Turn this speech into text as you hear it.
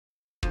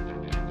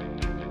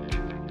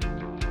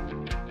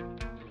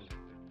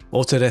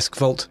Autodesk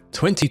Vault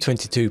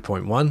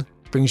 2022.1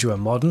 brings you a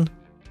modern,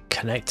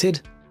 connected,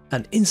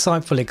 and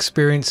insightful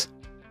experience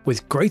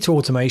with greater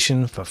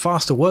automation for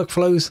faster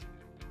workflows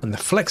and the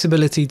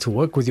flexibility to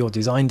work with your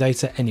design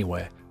data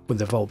anywhere with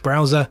the Vault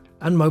browser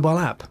and mobile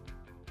app.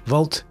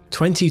 Vault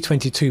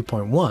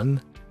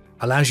 2022.1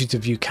 allows you to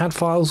view CAD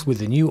files with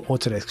the new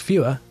Autodesk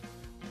Viewer,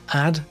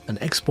 add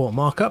and export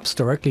markups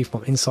directly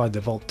from inside the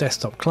Vault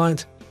desktop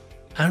client,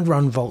 and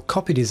run Vault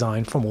Copy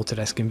Design from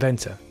Autodesk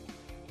Inventor.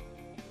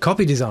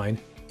 Copy Design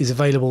is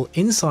available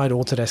inside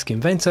Autodesk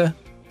Inventor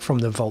from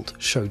the Vault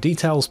Show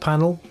Details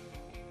panel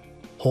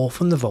or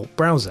from the Vault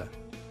browser.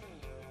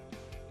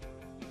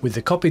 With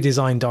the Copy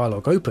Design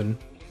dialog open,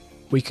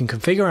 we can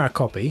configure our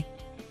copy,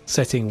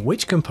 setting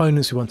which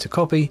components we want to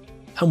copy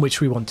and which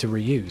we want to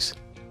reuse,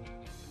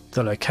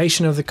 the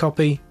location of the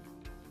copy,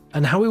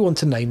 and how we want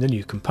to name the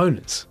new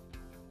components.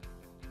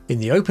 In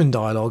the Open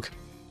dialog,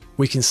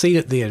 we can see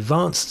that the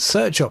advanced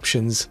search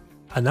options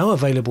are now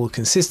available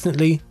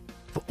consistently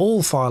for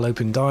all file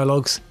open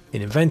dialogs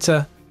in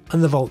Inventor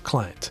and the Vault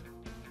client.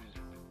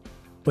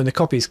 When the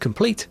copy is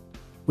complete,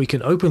 we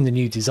can open the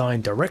new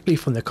design directly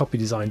from the Copy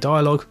Design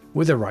dialog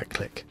with a right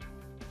click.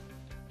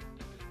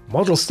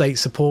 Model state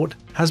support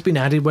has been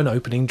added when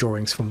opening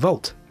drawings from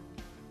Vault.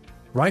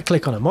 Right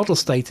click on a model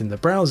state in the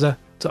browser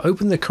to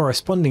open the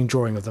corresponding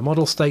drawing of the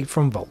model state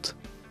from Vault.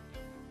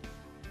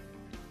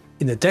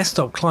 In the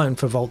desktop client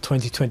for Vault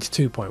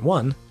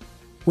 2022.1,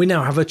 we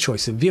now have a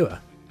choice of viewer.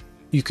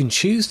 You can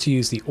choose to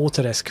use the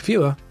Autodesk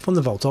Viewer from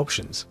the Vault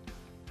options.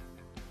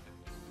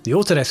 The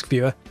Autodesk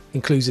Viewer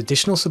includes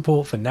additional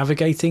support for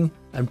navigating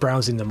and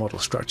browsing the model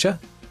structure.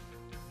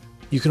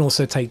 You can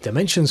also take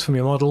dimensions from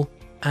your model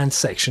and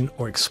section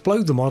or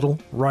explode the model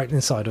right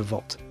inside of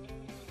Vault.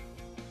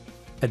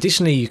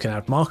 Additionally, you can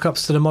add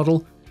markups to the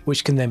model,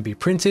 which can then be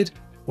printed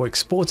or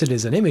exported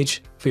as an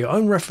image for your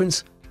own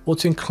reference or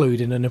to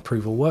include in an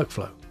approval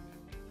workflow.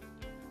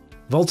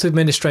 Vault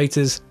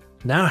administrators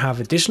now have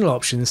additional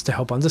options to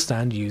help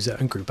understand user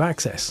and group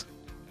access.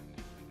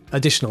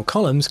 Additional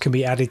columns can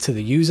be added to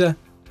the user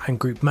and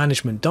group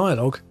management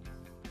dialog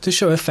to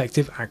show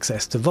effective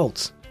access to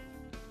vaults.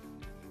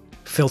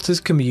 Filters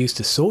can be used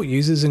to sort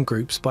users and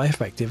groups by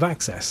effective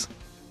access.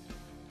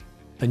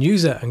 And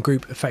user and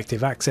group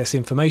effective access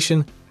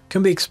information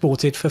can be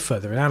exported for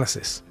further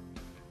analysis.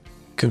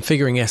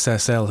 Configuring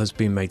SSL has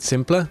been made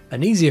simpler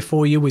and easier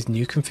for you with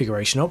new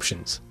configuration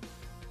options.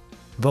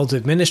 Vault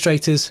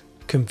administrators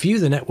can view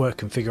the network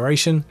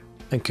configuration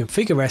and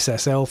configure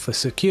SSL for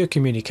secure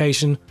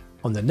communication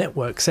on the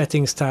Network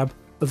Settings tab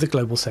of the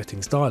Global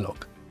Settings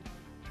dialog.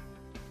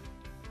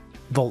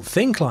 Vault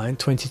Thin Client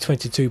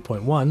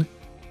 2022.1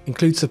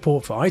 includes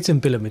support for item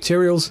bill of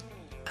materials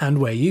and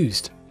where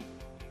used.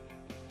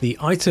 The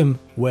Item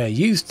Where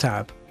Used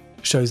tab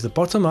shows the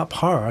bottom-up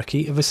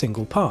hierarchy of a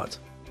single part,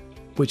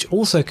 which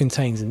also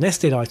contains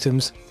nested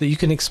items that you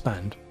can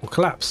expand or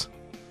collapse.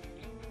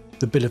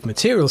 The Bill of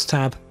Materials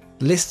tab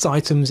lists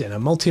items in a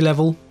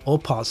multi-level or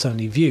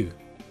parts-only view.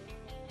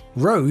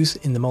 Rows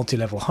in the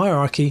multi-level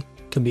hierarchy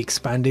can be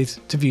expanded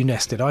to view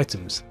nested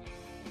items.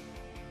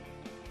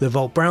 The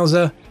Vault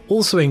browser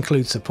also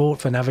includes support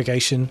for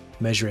navigation,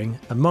 measuring,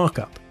 and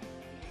markup.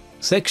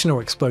 Section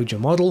or explode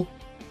your model,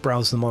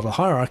 browse the model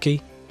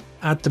hierarchy,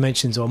 add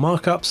dimensions or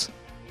markups,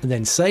 and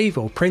then save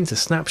or print a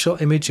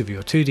snapshot image of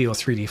your 2D or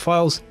 3D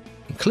files,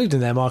 including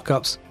their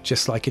markups,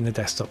 just like in the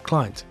desktop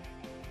client.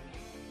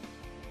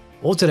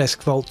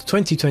 Autodesk Vault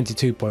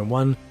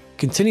 2022.1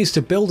 continues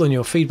to build on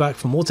your feedback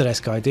from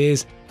Autodesk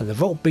Ideas and the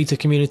Vault beta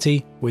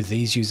community with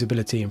these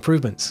usability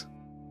improvements.